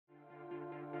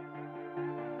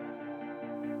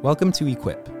Welcome to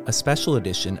Equip, a special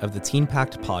edition of the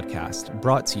TeenPact podcast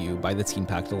brought to you by the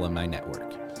TeenPact Alumni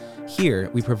Network.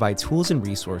 Here, we provide tools and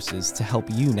resources to help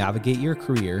you navigate your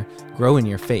career, grow in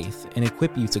your faith, and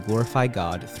equip you to glorify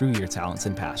God through your talents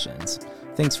and passions.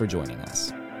 Thanks for joining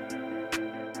us.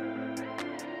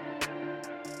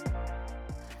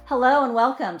 Hello and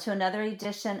welcome to another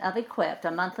edition of Equipped,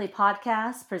 a monthly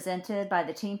podcast presented by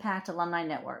the TeenPact Alumni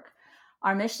Network.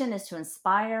 Our mission is to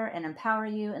inspire and empower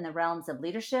you in the realms of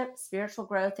leadership, spiritual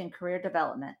growth, and career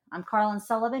development. I'm Carlin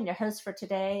Sullivan, your host for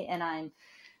today, and I'm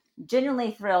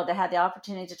genuinely thrilled to have the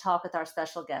opportunity to talk with our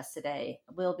special guest today.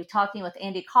 We'll be talking with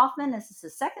Andy Kaufman. This is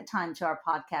his second time to our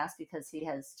podcast because he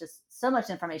has just so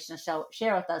much information to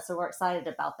share with us, so we're excited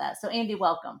about that. So Andy,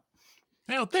 welcome.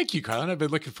 Well, thank you, Carlin. I've been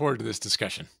looking forward to this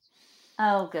discussion.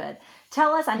 Oh, good.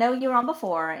 Tell us, I know you were on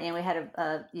before and we had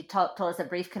you told us a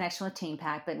brief connection with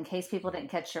TeenPact, but in case people didn't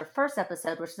catch your first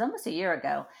episode, which is almost a year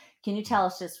ago, can you tell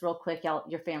us just real quick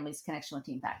your family's connection with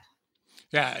TeenPact?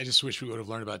 Yeah, I just wish we would have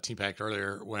learned about TeenPact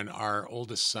earlier. When our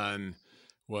oldest son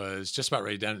was just about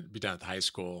ready to be done at the high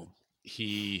school,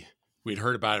 we'd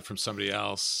heard about it from somebody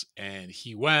else, and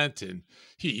he went and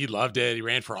he loved it. He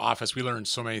ran for office. We learned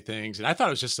so many things, and I thought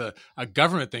it was just a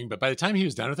government thing. But by the time he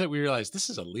was done with it, we realized this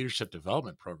is a leadership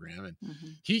development program, and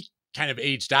he kind of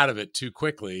aged out of it too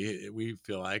quickly, we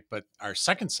feel like. But our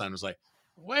second son was like,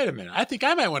 wait a minute, I think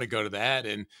I might want to go to that.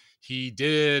 And he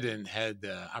did, and had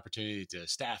the opportunity to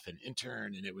staff and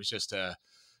intern, and it was just an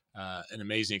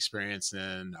amazing experience.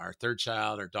 And our third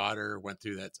child, our daughter, went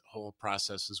through that whole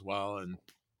process as well.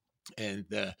 And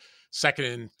the second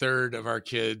and third of our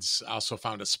kids also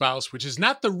found a spouse, which is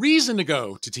not the reason to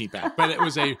go to TeenPact, but it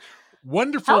was a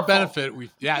wonderful benefit. It was,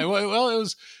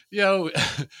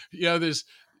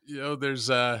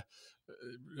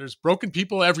 there's broken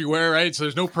people everywhere, right? So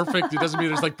there's no perfect. It doesn't mean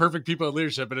there's like perfect people in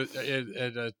leadership, but at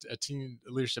a teen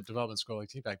leadership development school like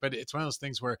TeenPact. But it's one of those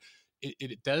things where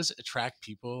it does attract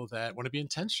people that want to be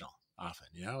intentional often,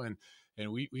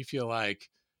 and we feel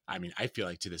like. I mean, I feel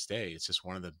like to this day, it's just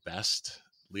one of the best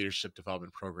leadership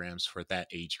development programs for that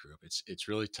age group. It's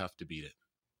really tough to beat it.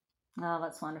 Oh,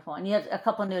 that's wonderful. And you have a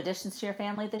couple of new additions to your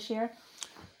family this year?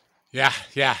 Yeah,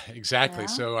 exactly. Yeah.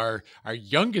 So our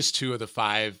youngest two of the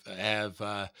five have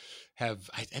I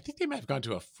think they might have gone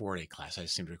to a 4A class, I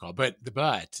seem to recall, but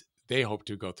they hope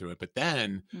to go through it. But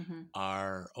then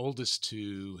our oldest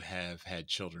two have had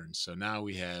children. So now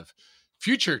we have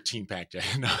future TeenPact.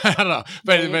 No, I don't know,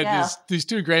 but these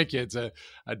two grandkids,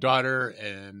 a daughter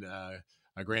and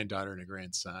a granddaughter and a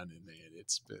grandson, and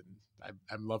it's been.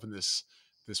 I'm loving this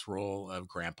role of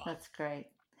grandpa. That's great.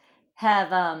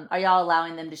 Are y'all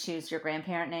allowing them to choose your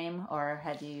grandparent name, or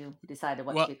have you decided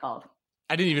what to be called?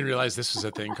 I didn't even realize this was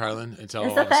a thing, Carlin, until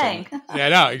it's a thing. Yeah,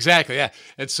 no, exactly, yeah.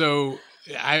 And so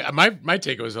my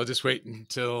take was I'll just wait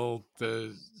until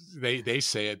they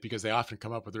say it, because they often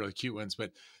come up with really cute ones,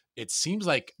 but. It seems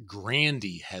like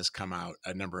Grandy has come out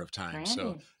a number of times.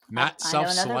 Grandy. So not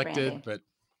self-selected, but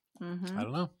I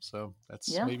don't know. So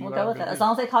that's maybe we'll go with it. As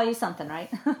long as they call you something, right?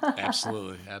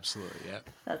 Absolutely. Yeah.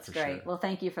 That's great. Sure. Well,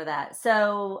 thank you for that.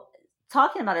 So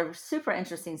talking about a super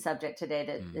interesting subject today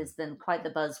that has been quite the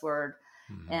buzzword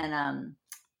in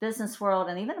business world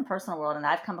and even in personal world. And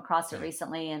I've come across it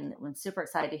recently, and I'm super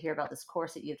excited to hear about this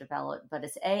course that you've developed, but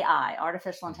it's AI,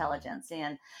 artificial intelligence,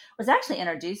 and was actually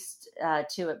introduced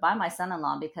to it by my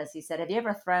son-in-law, because he said, have you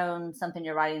ever thrown something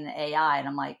you're writing in AI? And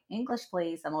I'm like, English,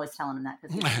 please. I'm always telling him that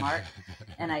because he's smart.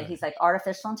 And he's like,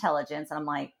 artificial intelligence. And I'm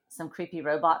like, some creepy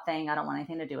robot thing. I don't want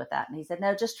anything to do with that. And he said,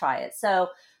 no, just try it. So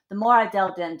the more I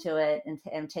delved into it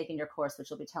and taking your course, which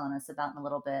you'll be telling us about in a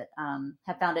little bit,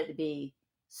 have found it to be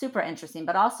super interesting,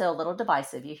 but also a little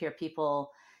divisive. You hear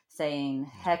people saying,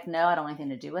 heck no, I don't want anything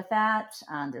to do with that.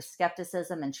 There's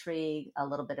skepticism, intrigue, a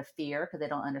little bit of fear because they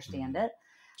don't understand it.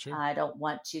 Sure. I don't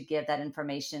want to give that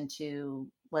information to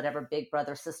whatever big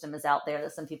brother system is out there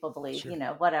that some people believe,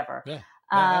 whatever.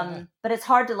 Yeah. But it's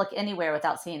hard to look anywhere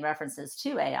without seeing references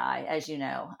to AI, as you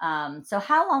know. So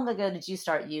how long ago did you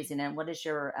start using it? What is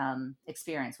your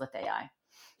experience with AI?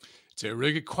 It's a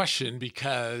really good question,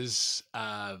 because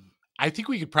I think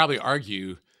we could probably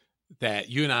argue that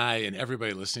you and I and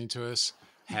everybody listening to us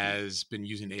has been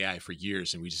using AI for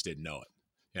years, and we just didn't know it.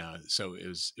 So it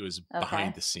was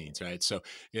behind the scenes, right? So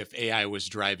if AI was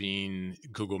driving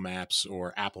Google Maps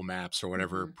or Apple Maps or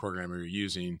whatever program we were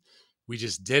using, we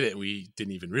just did it. We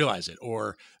didn't even realize it.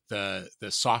 Or the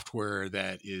software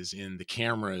that is in the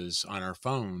cameras on our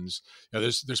phones.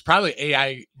 There's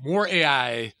probably more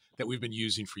AI that we've been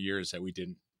using for years that we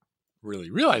didn't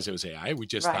really realize it was AI. We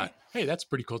just thought, hey, that's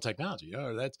pretty cool technology,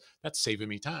 or that's saving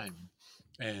me time.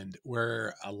 And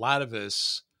where a lot of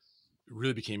us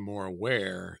really became more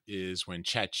aware is when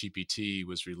ChatGPT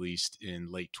was released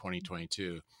in late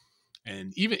 2022.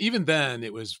 And even then,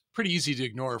 it was pretty easy to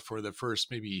ignore for the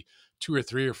first maybe 2 or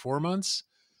 3 or 4 months.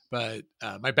 But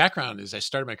my background is I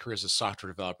started my career as a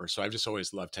software developer, so I've just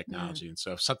always loved technology. And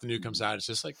so if something new comes out, it's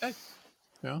just like, hey,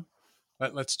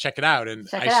 let's check it out. And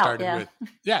I started with,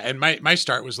 and my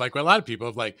start was like, well, a lot of people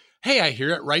have like, hey, I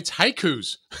hear it writes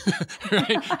haikus,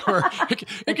 right? Or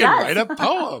it can write a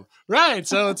poem, right?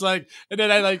 So it's like, and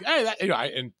then I like,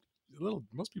 hey,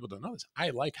 most people don't know this. I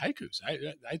like haikus.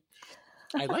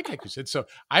 I like haikus. And so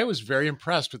I was very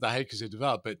impressed with the haikus they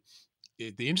developed. But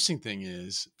the interesting thing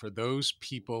is, for those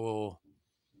people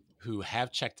who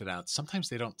have checked it out, sometimes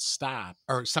they don't stop,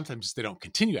 or sometimes they don't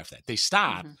continue after that. They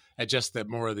stop at just the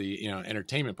more of the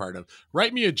entertainment part of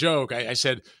write me a joke. I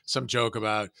said some joke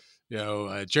about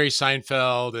Jerry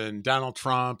Seinfeld and Donald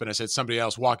Trump, and I said somebody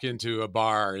else walk into a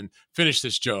bar and finish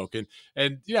this joke, and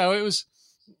it was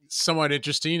somewhat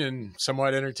interesting and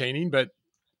somewhat entertaining. But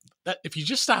that, if you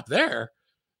just stop there,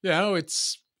 it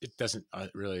doesn't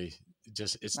really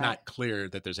it's right. not clear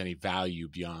that there's any value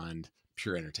beyond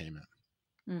pure entertainment.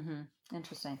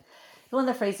 Interesting. One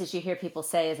of the phrases you hear people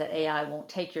say is that AI won't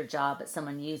take your job, but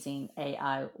someone using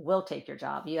AI will take your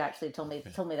job. You actually told me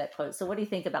that quote. So what do you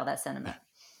think about that sentiment?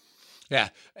 Yeah,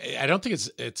 I don't think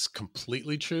it's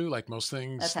completely true. Like most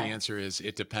things, The answer is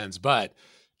it depends. But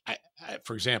I,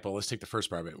 for example, let's take the first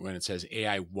part of it when it says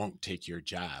AI won't take your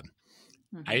job.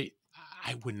 I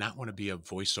would not want to be a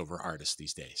voiceover artist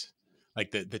these days.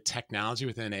 Like the technology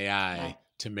within AI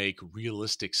to make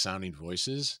realistic sounding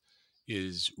voices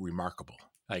is remarkable.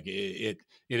 Like it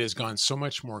has gone so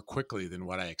much more quickly than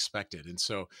what I expected. And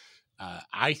so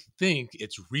I think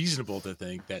it's reasonable to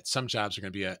think that some jobs are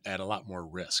going to be at a lot more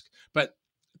risk. But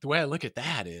the way I look at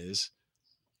that is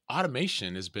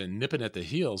automation has been nipping at the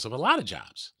heels of a lot of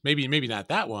jobs. Maybe not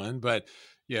that one, but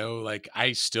like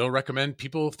I still recommend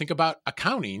people think about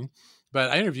accounting.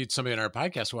 But I interviewed somebody on our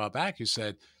podcast a while back who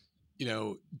said,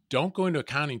 don't go into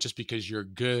accounting just because you're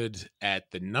good at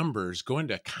the numbers. Go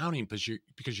into accounting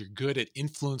because you're good at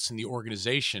influencing the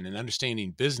organization and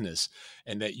understanding business,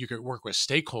 and that you can work with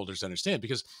stakeholders to understand.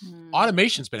 Because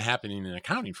automation's been happening in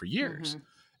accounting for years,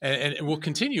 and it will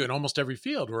continue in almost every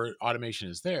field where automation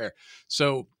is there.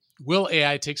 So, will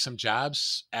AI take some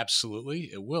jobs? Absolutely,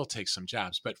 it will take some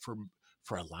jobs. But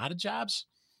for a lot of jobs,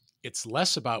 it's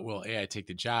less about will AI take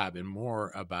the job and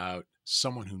more about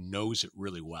someone who knows it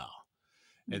really well.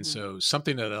 And so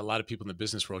something that a lot of people in the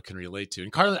business world can relate to.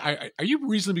 And Carla, are you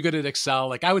reasonably good at Excel?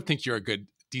 Like I would think you're a good,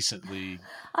 decently.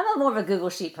 I'm more of a Google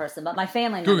Sheet person, but my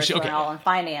family members are all in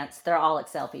finance. They're all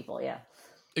Excel people. Yeah.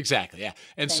 Exactly. Yeah.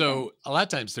 And so a lot of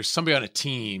times there's somebody on a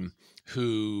team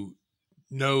who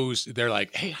knows, they're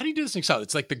like, hey, how do you do this in Excel?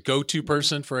 It's like the go-to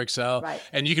person for Excel. Right.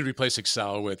 And you could replace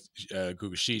Excel with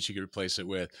Google Sheets. You could replace it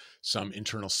with some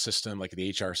internal system like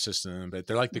the HR system, but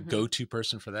they're like the go-to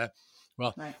person for that.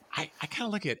 Well, I kind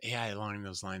of look at AI along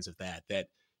those lines of that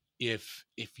if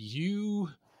you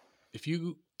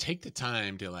take the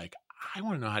time to like, I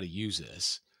want to know how to use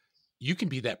this, you can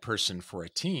be that person for a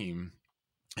team.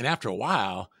 And after a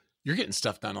while, you're getting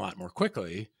stuff done a lot more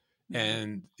quickly.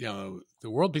 And, the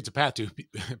world beats a path to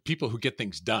people who get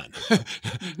things done.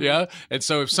 Yeah. And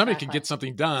so if somebody can get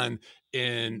something done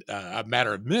in a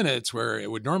matter of minutes where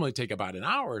it would normally take about an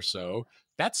hour or so,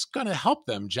 that's going to help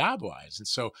them job wise. And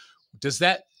so does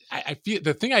that, I feel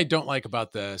the thing I don't like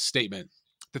about the statement,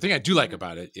 the thing I do like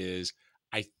about it is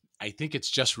I think it's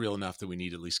just real enough that we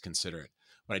need to at least consider it.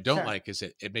 What I don't like is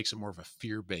it makes it more of a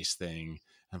fear-based thing.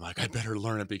 I'm like, I better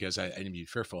learn it because I need to be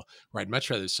fearful. Where I'd much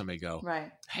rather somebody go,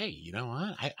 hey, you know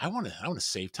what? I want to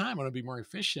save time. I want to be more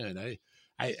efficient.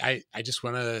 I just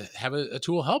want to have a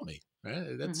tool help me.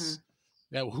 Right? That's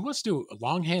who wants to do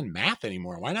longhand math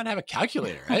anymore? Why not have a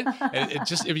calculator? Right? And it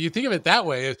just, if you think of it that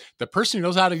way, the person who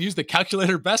knows how to use the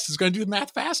calculator best is going to do the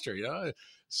math faster.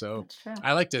 So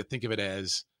I like to think of it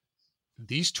as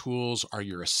these tools are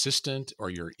your assistant or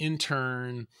your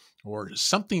intern or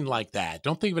something like that.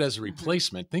 Don't think of it as a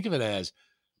replacement. Think of it as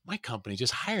my company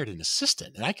just hired an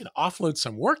assistant and I can offload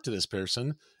some work to this person.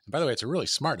 And by the way, it's a really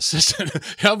smart assistant,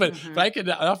 but I can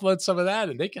offload some of that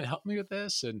and they can help me with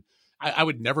this. And I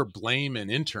would never blame an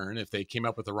intern if they came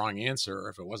up with the wrong answer or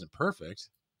if it wasn't perfect,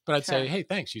 but I'd say, hey,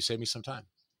 thanks. You saved me some time.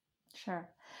 Sure.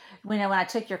 When I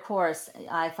took your course,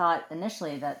 I thought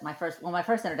initially that my first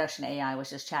introduction to AI was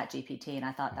just ChatGPT, and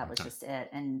I thought that was just it.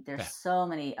 And there's so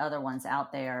many other ones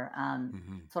out there,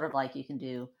 sort of like you can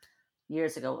do.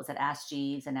 Years ago, it was at Ask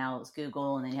Jeeves, and now it's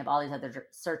Google, and then you have all these other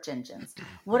search engines.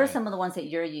 What are some of the ones that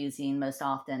you're using most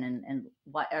often, and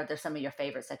what are there some of your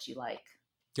favorites that you like?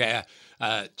 Yeah.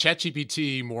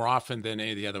 ChatGPT more often than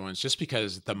any of the other ones, just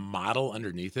because the model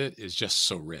underneath it is just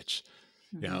so rich.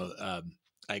 Mm-hmm. You know,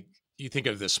 like you think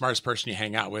of the smartest person you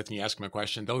hang out with and you ask them a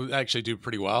question, they'll actually do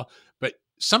pretty well. But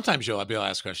sometimes you'll be able to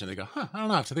ask a question. They go, I don't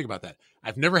know. I have to think about that.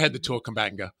 I've never had the tool come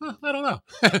back and go, I don't know.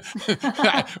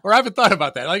 Or I haven't thought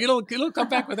about that. Like it'll come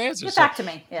back with answers. Get back to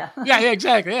me. Yeah. Yeah,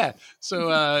 exactly. Yeah. So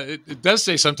it does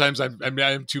say sometimes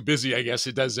I'm too busy. I guess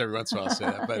it does every once in a while say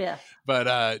that. But Yeah. but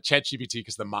ChatGPT,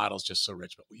 because the model's just so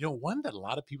rich. But one that a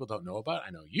lot of people don't know about,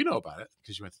 I know you know about it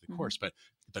because you went through the course, but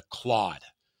the Claude,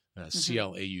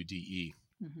 CLAUDE,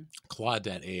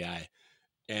 Claude.ai.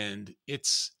 And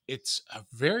it's a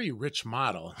very rich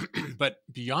model, but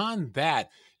beyond that,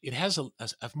 it has a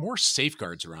more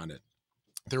safeguards around it.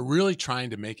 They're really trying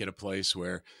to make it a place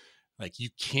where, like, you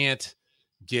can't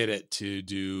get it to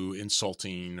do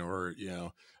insulting or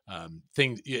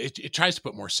things. It tries to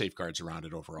put more safeguards around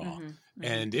it overall,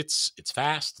 and it's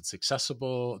fast, it's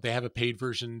accessible. They have a paid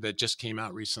version that just came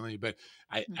out recently, but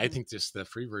I think the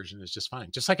free version is just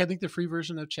fine. Just like I think the free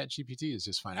version of ChatGPT is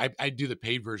just fine. I do the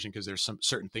paid version because there's some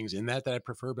certain things in that I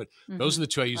prefer, but those are the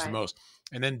two I use the most.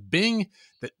 And then Bing,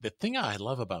 the thing I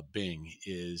love about Bing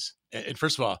is, and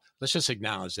first of all, let's just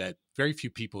acknowledge that very few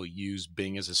people use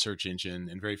Bing as a search engine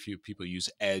and very few people use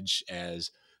Edge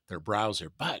as their browser,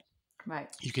 but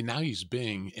you can now use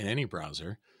Bing in any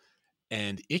browser,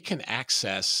 and it can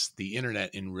access the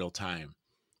internet in real time.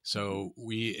 So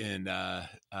we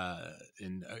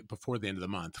before the end of the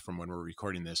month, from when we're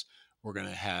recording this, we're going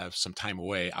to have some time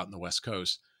away out in the West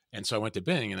Coast. And so I went to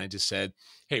Bing and I just said,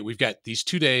 hey, we've got these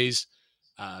 2 days.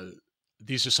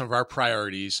 These are some of our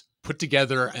priorities. Put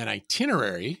together an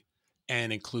itinerary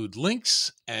and include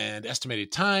links and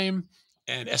estimated time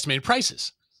and estimated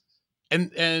prices. And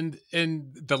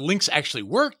the links actually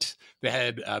worked. They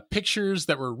had pictures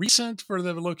that were recent for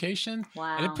the location.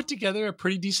 Wow. And it put together a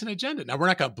pretty decent agenda. Now, we're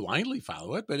not going to blindly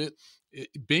follow it, but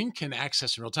Bing can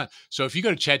access in real time. So if you go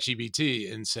to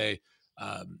ChatGPT and say,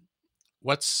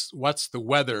 what's the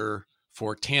weather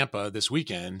for Tampa this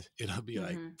weekend, it'll be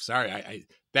like, sorry, I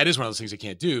that is one of those things I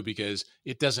can't do because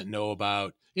it doesn't know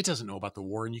about the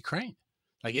war in Ukraine.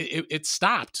 Like it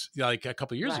stopped like a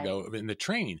couple of years ago in the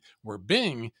training where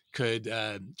Bing could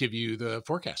give you the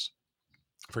forecast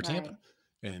for Tampa.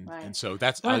 And so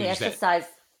that's one of the exercise.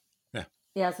 Yeah.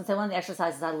 Yeah, I was gonna say one of the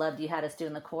exercises I loved you had us do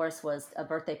in the course was a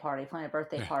birthday party, planning a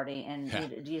birthday party.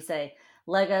 And you say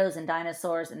Legos and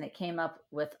dinosaurs, and it came up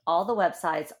with all the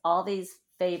websites, all these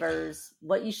favors,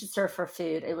 what you should serve for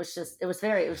food. It was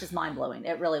just mind blowing.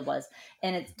 It really was.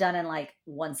 And it's done in like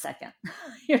 1 second.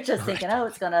 You're just thinking,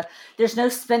 there's no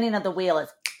spinning of the wheel.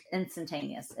 It's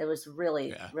instantaneous. It was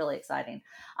really, really exciting.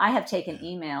 I have taken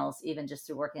emails even just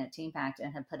through working at TeamPact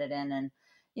and have put it in. And,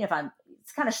 if I'm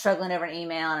kind of struggling over an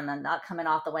email and I'm not coming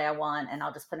off the way I want, and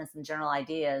I'll just put in some general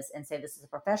ideas and say, this is a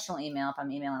professional email. If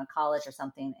I'm emailing a college or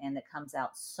something, and it comes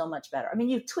out so much better. I mean,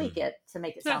 you tweak it to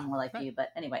make it sound more like you,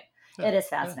 but anyway, it is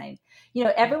fascinating.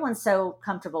 Everyone's so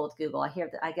comfortable with Google.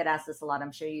 I get asked this a lot.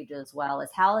 I'm sure you do as well.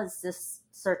 Is how is this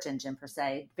search engine per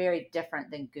se very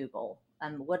different than Google?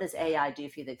 What does AI do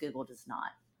for you that Google does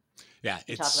not? Yeah,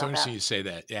 it's so interesting you say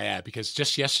that. Yeah, because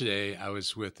just yesterday I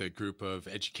was with a group of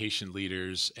education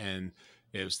leaders, and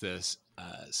it was the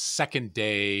second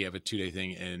day of a 2-day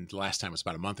thing, and the last time was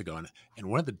about a month ago. And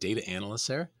one of the data analysts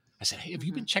there, I said, hey, have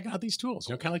you been checking out these tools?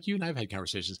 Kind of like you and I have had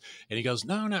conversations. And he goes,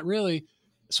 no, not really.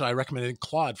 So I recommended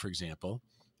Claude, for example.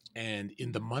 And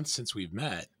in the months since we've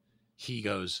met, he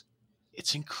goes,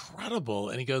 it's incredible.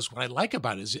 And he goes, what I like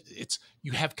about it is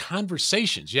you have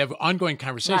conversations. You have ongoing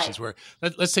conversations where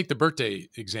let's take the birthday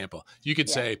example. You could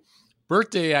say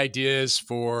birthday ideas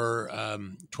for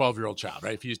 12-year-old child,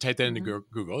 right? If you type that into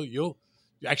Google, you'll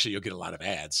get a lot of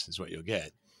ads is what you'll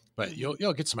get, but you'll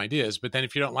get some ideas. But then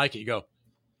if you don't like it, you go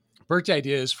birthday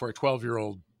ideas for a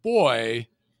 12-year-old boy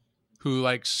who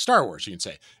likes Star Wars, you can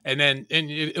say. And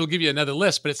it'll give you another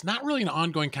list, but it's not really an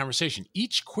ongoing conversation.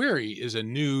 Each query is a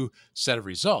new set of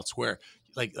results where,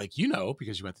 like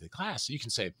because you went to the class, you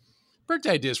can say, birthday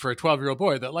ideas for a 12-year-old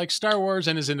boy that likes Star Wars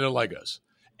and is into Legos.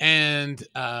 And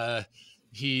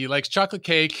he likes chocolate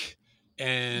cake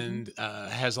and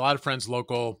has a lot of friends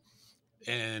local.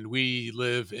 And we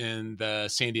live in the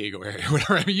San Diego area.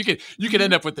 Whatever. I mean, you could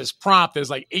end up with this prompt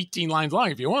that's like 18 lines long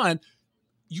if you want.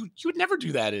 You would never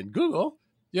do that in Google.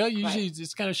 Usually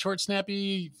it's kind of short,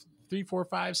 snappy, 3, 4,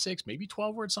 5, 6, maybe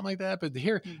 12 words, something like that. But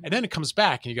here, and then it comes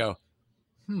back and you go,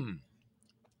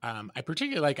 I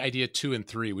particularly like idea 2 and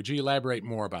 3. Would you elaborate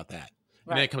more about that?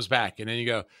 And then it comes back and then you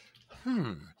go,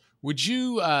 would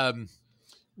you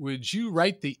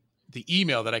write the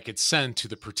email that I could send to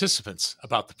the participants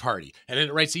about the party. And then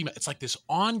it writes email. It's like this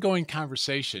ongoing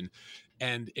conversation.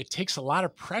 And it takes a lot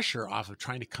of pressure off of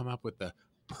trying to come up with the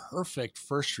perfect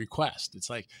first request. It's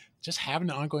like just having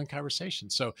an ongoing conversation.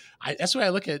 So that's the way I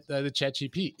look at the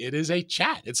ChatGPT. It is a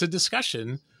chat. It's a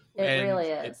discussion. It really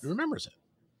is. It remembers it.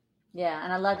 Yeah,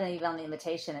 and I loved it even on the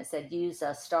invitation. It said, use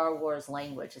a Star Wars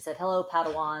language. It said, hello,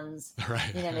 Padawans.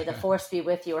 Right. May the Force be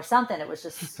with you or something. It was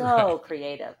just so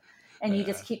creative. And you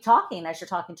just keep talking as you're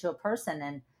talking to a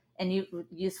person, and you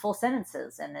use full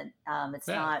sentences. And it's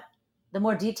not, the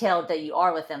more detailed that you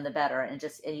are with them, the better. And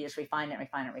you just refine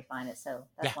it. So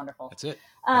that's wonderful. That's it.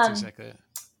 That's exactly it.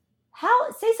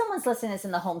 Say someone's listening to this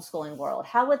in the homeschooling world,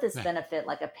 how would this benefit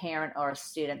like a parent or a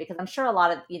student? Because I'm sure a lot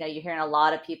of, you're hearing a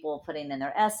lot of people putting in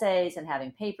their essays and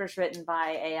having papers written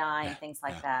by AI and things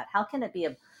like that. How can it be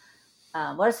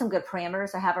what are some good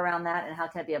parameters I have around that? And how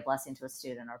can it be a blessing to a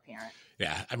student or parent?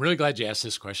 Yeah, I'm really glad you asked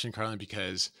this question, Carlin,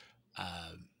 because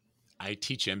I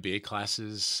teach MBA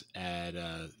classes at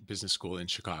a business school in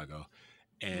Chicago.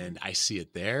 And I see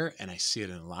it there, and I see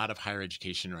it in a lot of higher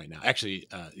education right now. Actually,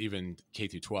 even K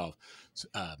through 12.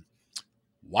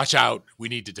 Watch out. We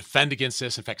need to defend against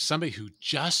this. In fact, somebody who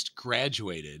just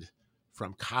graduated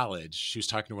from college, she was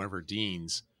talking to one of her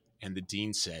deans, and the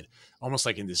dean said, almost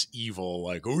like in this evil,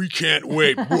 like, oh, we can't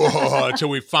wait until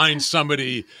we find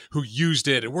somebody who used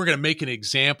it, and we're going to make an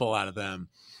example out of them.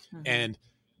 Mm-hmm. And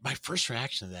my first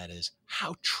reaction to that is,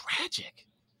 how tragic.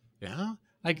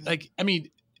 I mean,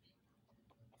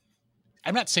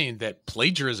 I'm not saying that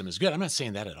plagiarism is good. I'm not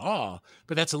saying that at all.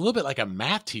 But that's a little bit like a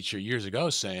math teacher years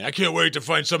ago saying, I can't wait to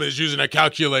find somebody who's using a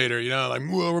calculator, like,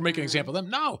 well, we're making an example of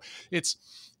them. No,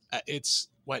 it's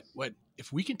what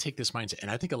if we can take this mindset,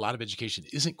 and I think a lot of education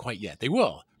isn't quite yet. They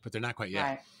will, but they're not quite yet.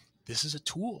 Right. This is a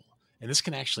tool, and this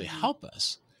can actually help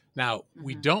us. Now,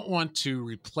 we don't want to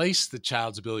replace the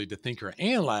child's ability to think or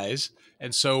analyze.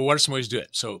 And so what are some ways to do it?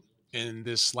 So in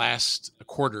this last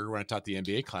quarter, when I taught the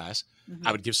MBA class,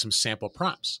 I would give some sample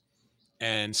prompts.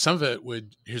 And some of it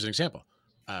here's an example.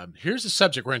 Here's the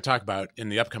subject we're going to talk about in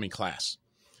the upcoming class.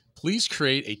 Please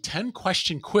create a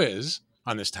 10-question quiz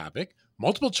on this topic,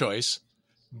 multiple choice.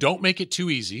 Don't make it too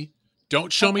easy.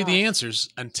 Don't show me the answers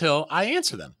until I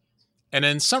answer them. And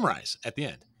then summarize at the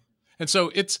end. And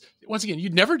so it's, once again,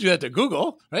 you'd never do that to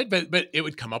Google, right? But it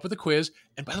would come up with a quiz.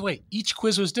 And by the way, each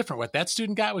quiz was different. What that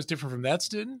student got was different from that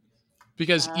student.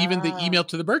 Because even the email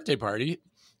to the birthday party,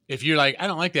 if you're like, I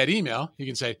don't like that email, you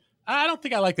can say, I don't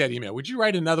think I like that email. Would you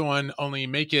write another one, only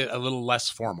make it a little less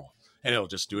formal? And it'll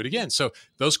just do it again. So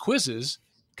those quizzes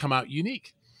come out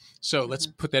unique. So let's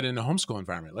put that in a homeschool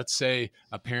environment. Let's say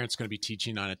a parent's going to be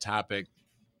teaching on a topic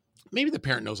maybe the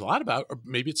parent knows a lot about, or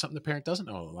maybe it's something the parent doesn't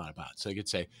know a lot about. So you could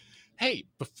say, hey,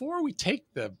 before we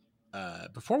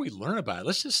learn about it,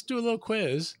 let's just do a little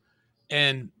quiz.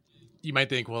 And you might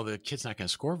think, well, the kid's not going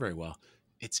to score very well.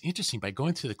 It's interesting. By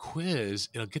going through the quiz,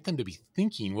 it'll get them to be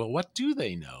thinking, well, what do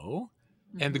they know?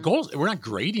 And the goals, we're not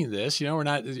grading this, we're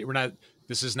not,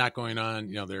 this is not going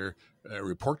on, their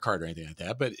report card or anything like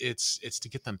that, but it's to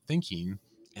get them thinking.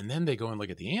 And then they go and look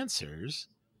at the answers.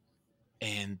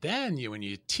 And then when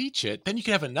you teach it, then you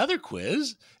can have another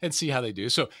quiz and see how they do.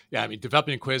 So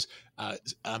developing a quiz,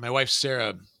 my wife,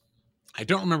 Sarah, I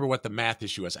don't remember what the math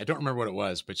issue was. I don't remember what it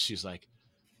was, but she's like,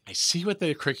 I see what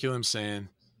the curriculum's saying.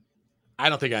 I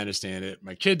don't think I understand it.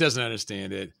 My kid doesn't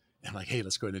understand it. I'm like, hey,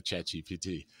 let's go into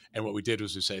ChatGPT. And what we did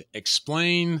was we said,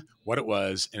 explain what it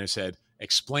was. And I said,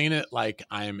 explain it like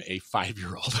I'm a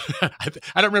 5-year-old. I don't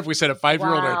remember if we said a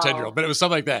 5-year-old or a 10-year-old, but it was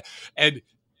something like that. And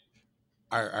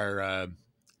our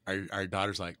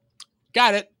daughter's like,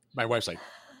 got it. My wife's like,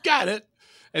 got it.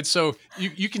 And so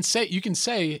you can say,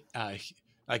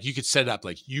 like you could set it up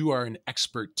like you are an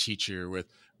expert teacher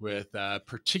with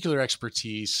particular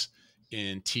expertise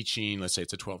in teaching. Let's say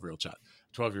it's a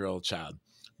 12-year-old child.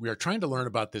 We are trying to learn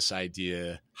about this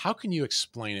idea. How can you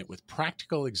explain it with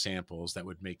practical examples that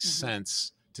would make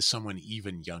sense to someone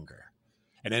even younger?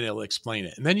 And then it'll explain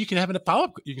it. And then you can have a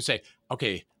follow-up. You can say,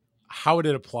 okay, how would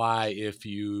it apply if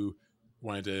you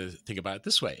wanted to think about it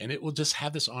this way? And it will just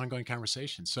have this ongoing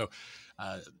conversation. So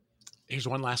here's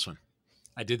one last one.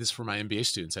 I did this for my MBA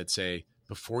students. I'd say,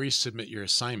 before you submit your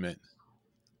assignment,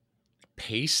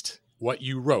 paste what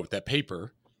you wrote, that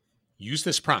paper, use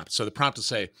this prompt. So the prompt will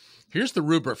say, here's the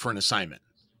rubric for an assignment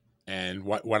and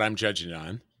what I'm judging it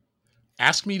on.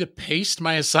 Ask me to paste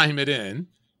my assignment in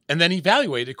and then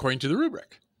evaluate it according to the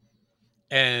rubric.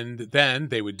 And then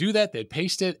they would do that. They'd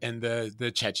paste it, and the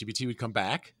ChatGPT would come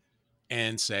back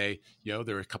and say, there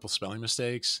were a couple spelling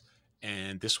mistakes,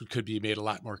 and this could be made a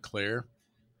lot more clear.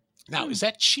 Now, is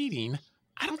that cheating?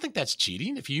 I don't think that's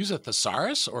cheating. If you use a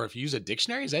thesaurus or if you use a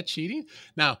dictionary, is that cheating?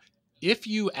 Now, if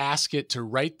you ask it to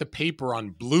write the paper on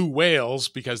blue whales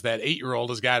because that 8-year-old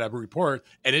has got a report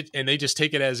and they just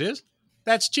take it as is,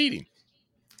 that's cheating.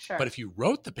 Sure. But if you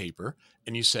wrote the paper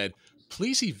and you said,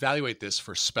 please evaluate this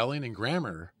for spelling and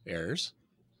grammar errors,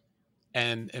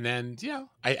 and then,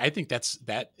 I think that's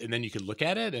that. And then you could look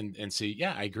at it and see,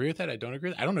 yeah, I agree with that. I don't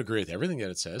agree. I don't agree with everything that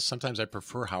it says. Sometimes I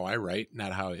prefer how I write,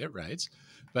 not how it writes.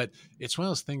 But it's one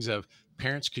of those things of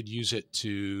parents could use it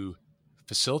to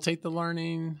facilitate the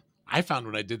learning. I found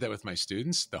when I did that with my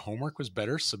students, the homework was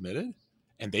better submitted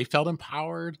and they felt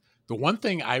empowered. The one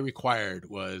thing I required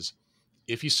was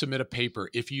if you submit a paper,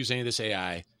 if you use any of this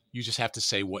AI, you just have to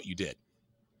say what you did.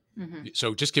 Mm-hmm.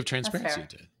 So just give transparency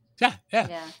to it. Yeah.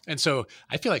 And so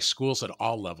I feel like schools at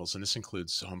all levels, and this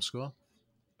includes homeschool,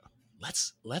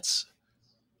 let's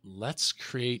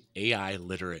create AI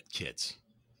literate kids.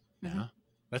 Mm-hmm. Yeah.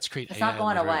 Let's create. It's AI not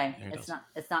going away. It's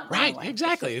not going away.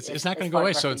 Exactly. It's not going to go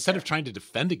away. So instead of trying to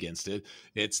defend against it,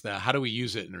 it's the how do we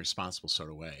use it in a responsible sort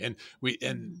of way?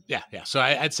 And yeah. So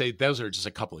I'd say those are just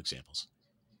a couple examples.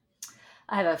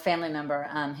 I have a family member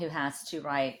who has to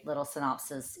write little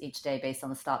synopses each day based on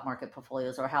the stock market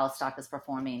portfolios or how a stock is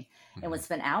performing, and would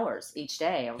spend hours each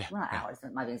day, or not hours,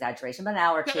 it might be an exaggeration, but an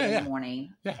hour or two in the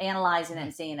morning analyzing it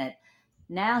and seeing it.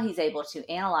 Now he's able to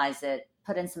analyze it,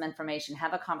 put in some information,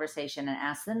 have a conversation, and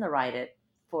ask them to write it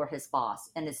for his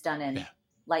boss, and it's done in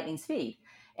lightning speed.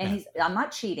 And I'm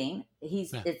not cheating.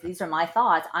 These are my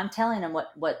thoughts. I'm telling them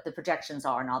what the projections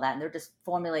are and all that, and they're just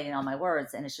formulating all my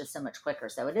words, and it's just so much quicker.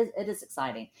 So it is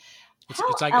exciting. It's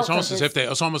almost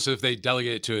as if they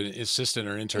delegate it to an assistant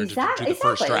or intern to do the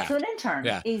first draft. To an intern.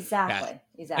 Yeah. Exactly.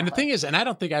 And the thing is, and I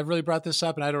don't think I've really brought this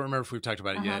up, and I don't remember if we've talked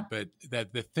about it yet, but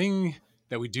that the thing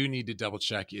that we do need to double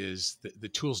check is the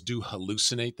tools do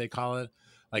hallucinate, they call it.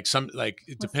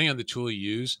 Depending on the tool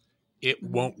you use, it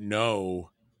won't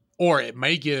know. Or it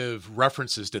may give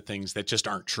references to things that just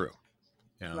aren't true,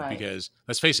 because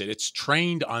let's face it, it's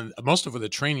trained on most of the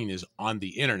training is on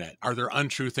the internet. Are there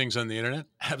untrue things on the internet?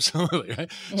 Absolutely.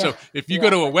 Right. Yeah. So if you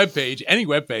go to a web page, any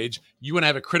web page, you want to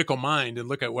have a critical mind and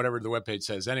look at whatever the web page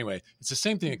says anyway. It's the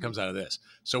same thing that comes out of this.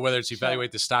 So whether it's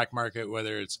evaluate the stock market,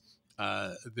 whether it's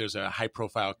there's a high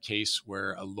profile case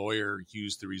where a lawyer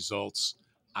used the results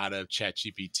out of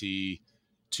ChatGPT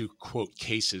to quote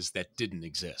cases that didn't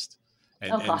exist.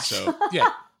 And so,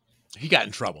 he got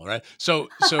in trouble, right? So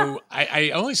I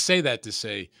only say that to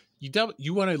say you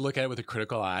want to look at it with a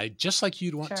critical eye, just like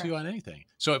you'd want to on anything.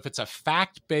 So if it's a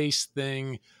fact-based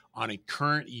thing on a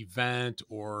current event,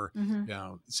 or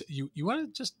you want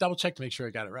to just double check to make sure I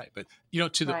got it right. But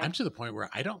I'm to the point where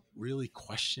I don't really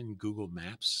question Google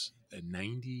Maps at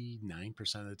 99%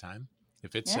 of the time.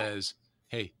 If it says,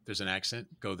 "Hey, there's an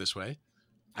accident, go this way,"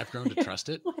 I've grown to trust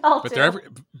it,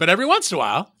 but every once in a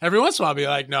while, I'll be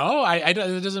like, no, it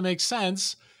doesn't make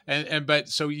sense.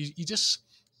 So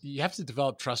you have to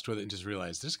develop trust with it and just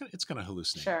realize it's going to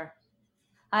hallucinate. Sure.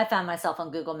 I found myself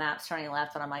on Google Maps turning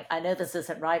left, and I'm like, I know this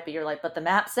isn't right, but you're like, but the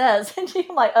map says, and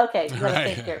I'm like, okay, you got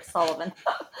to think here, Sullivan.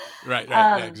 Right.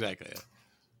 Yeah, exactly. Yeah.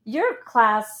 Your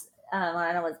class,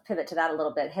 I know, let's pivot to that a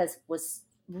little bit, was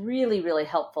really, really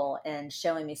helpful in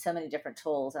showing me so many different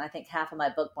tools. And I think half of my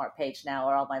bookmark page now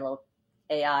are all my little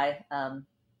AI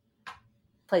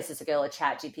places to go, like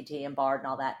ChatGPT and Bard and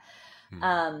all that.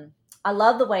 I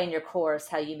love the way in your course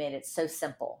how you made it so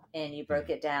simple and you broke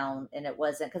it down, and it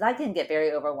wasn't, because I can get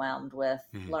very overwhelmed with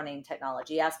learning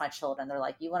technology. You ask my children, they're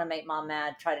like, you want to make mom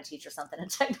mad, try to teach her something in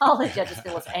technology. I just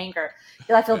feel this anger.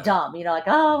 I feel dumb, like,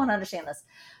 oh, I want to understand this.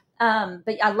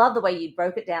 But I love the way you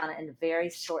broke it down into very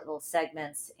short little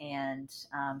segments and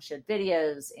showed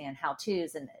videos and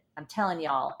how-tos. And I'm telling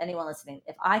y'all, anyone listening,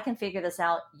 if I can figure this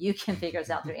out, you can figure this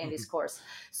out through Andy's course.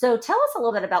 So tell us a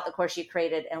little bit about the course you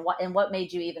created and what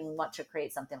made you even want to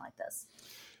create something like this.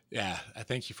 Yeah, I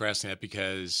thank you for asking that,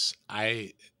 because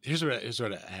here's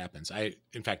what happens.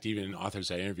 In fact, even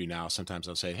authors I interview now, sometimes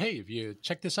I'll say, hey, if you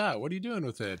check this out, what are you doing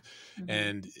with it?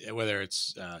 And whether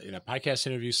it's in a podcast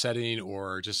interview setting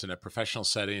or just in a professional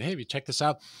setting, hey, if you check this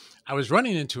out, I was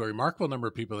running into a remarkable number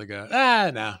of people that go,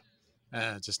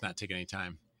 just not taking any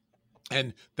time.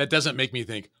 And that doesn't make me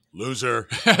think loser.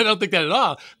 I don't think that at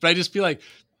all. But I just feel like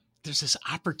there's this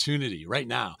opportunity right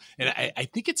now. And I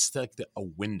think it's like a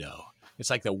window. It's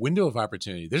like the window of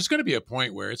opportunity. There's going to be a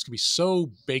point where it's going to be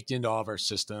so baked into all of our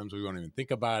systems, we won't even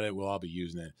think about it. We'll all be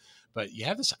using it. But you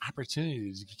have this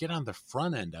opportunity to get on the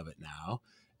front end of it now.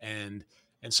 And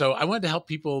so I wanted to help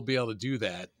people be able to do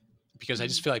that, because I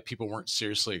just feel like people weren't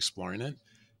seriously exploring it.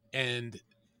 And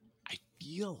I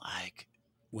feel like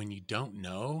when you don't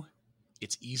know,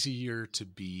 it's easier to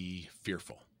be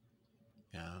fearful.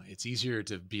 It's easier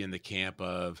to be in the camp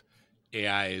of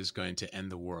AI is going to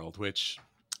end the world, which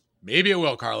maybe it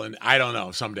will, Carlin. I don't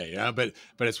know, someday. But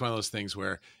it's one of those things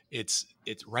where it's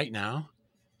right now.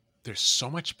 There's so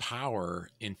much power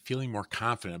in feeling more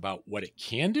confident about what it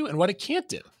can do and what it can't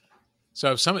do.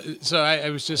 So I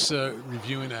was just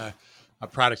reviewing a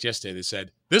product yesterday that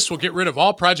said, this will get rid of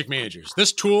all project managers.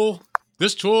 This tool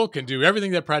can do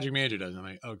everything that project manager does. I'm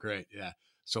like, oh, great. Yeah.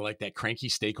 So like that cranky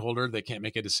stakeholder that can't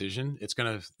make a decision, it's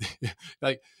going to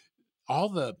like all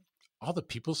the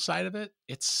people side of it.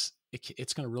 It's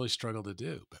going to really struggle to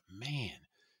do, but man,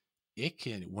 it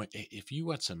can, if you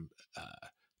want some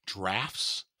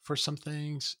drafts for some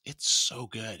things, it's so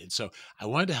good. And so I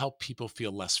wanted to help people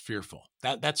feel less fearful.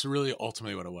 That's really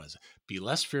ultimately what it was. Be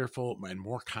less fearful and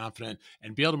more confident,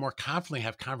 and be able to more confidently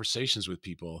have conversations with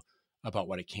people about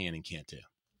what it can and can't do.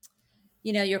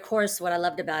 Your course, what I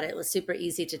loved about it was super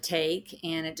easy to take,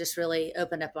 and it just really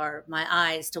opened up my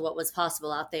eyes to what was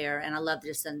possible out there. And I love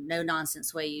just a no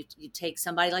nonsense way you take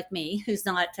somebody like me who's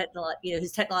not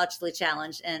who's technologically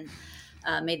challenged, and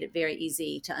made it very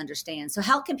easy to understand. So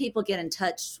how can people get in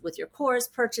touch with your course,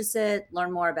 purchase it,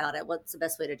 learn more about it? What's the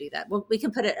best way to do that? Well, we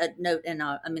can put a note in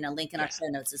a link in our show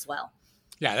notes as well.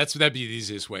 Yeah, that'd be the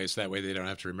easiest way. So that way they don't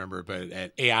have to remember, but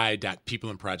at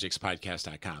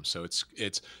ai.peopleandprojectspodcast.com. So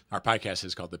it's our podcast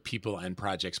is called the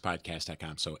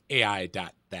peopleandprojectspodcast.com. So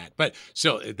ai.that. But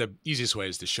still, the easiest way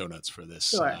is the show notes for this.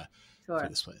 Sure. For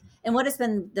this one. And what has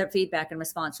been their feedback and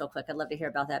response real quick? I'd love to hear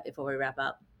about that before we wrap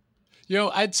up.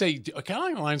 I'd say kind of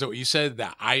along the lines of what you said, the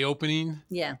eye-opening.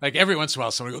 Yeah. Like every once in a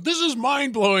while, somebody goes, "This is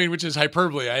mind-blowing," which is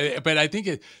hyperbole. But I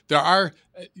think there are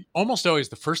almost always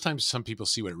the first time some people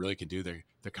see what it really can do, they're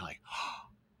kind of like, "Oh,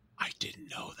 I didn't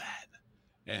know that."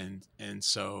 And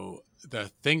so the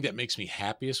thing that makes me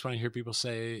happiest when I hear people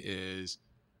say is,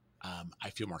 I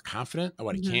feel more confident of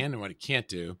what it can and what it can't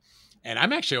do. And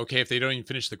I'm actually okay if they don't even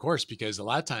finish the course, because a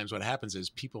lot of times what happens is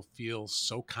people feel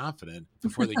so confident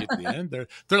before they get to the end. They're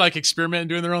like experimenting,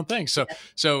 doing their own thing. So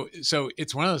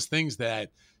it's one of those things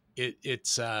that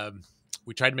it's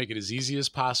we try to make it as easy as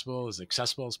possible, as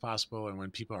accessible as possible. And when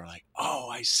people are like, "Oh,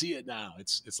 I see it now,"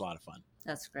 it's a lot of fun.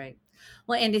 That's great.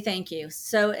 Well, Andy, thank you.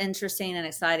 So interesting and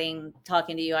exciting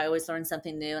talking to you. I always learn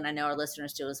something new, and I know our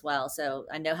listeners do as well. So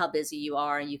I know how busy you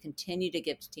are, and you continue to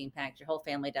give to TeamPact. Your whole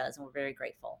family does, and we're very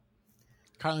grateful.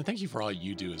 Carlin, thank you for all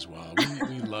you do as well.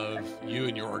 We love you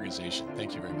and your organization.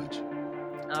 Thank you very much.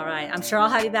 All right. I'm sure I'll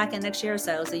have you back in next year or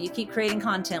so. So you keep creating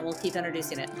content. We'll keep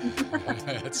introducing it.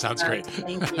 That sounds great.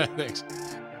 Thank you. Thanks.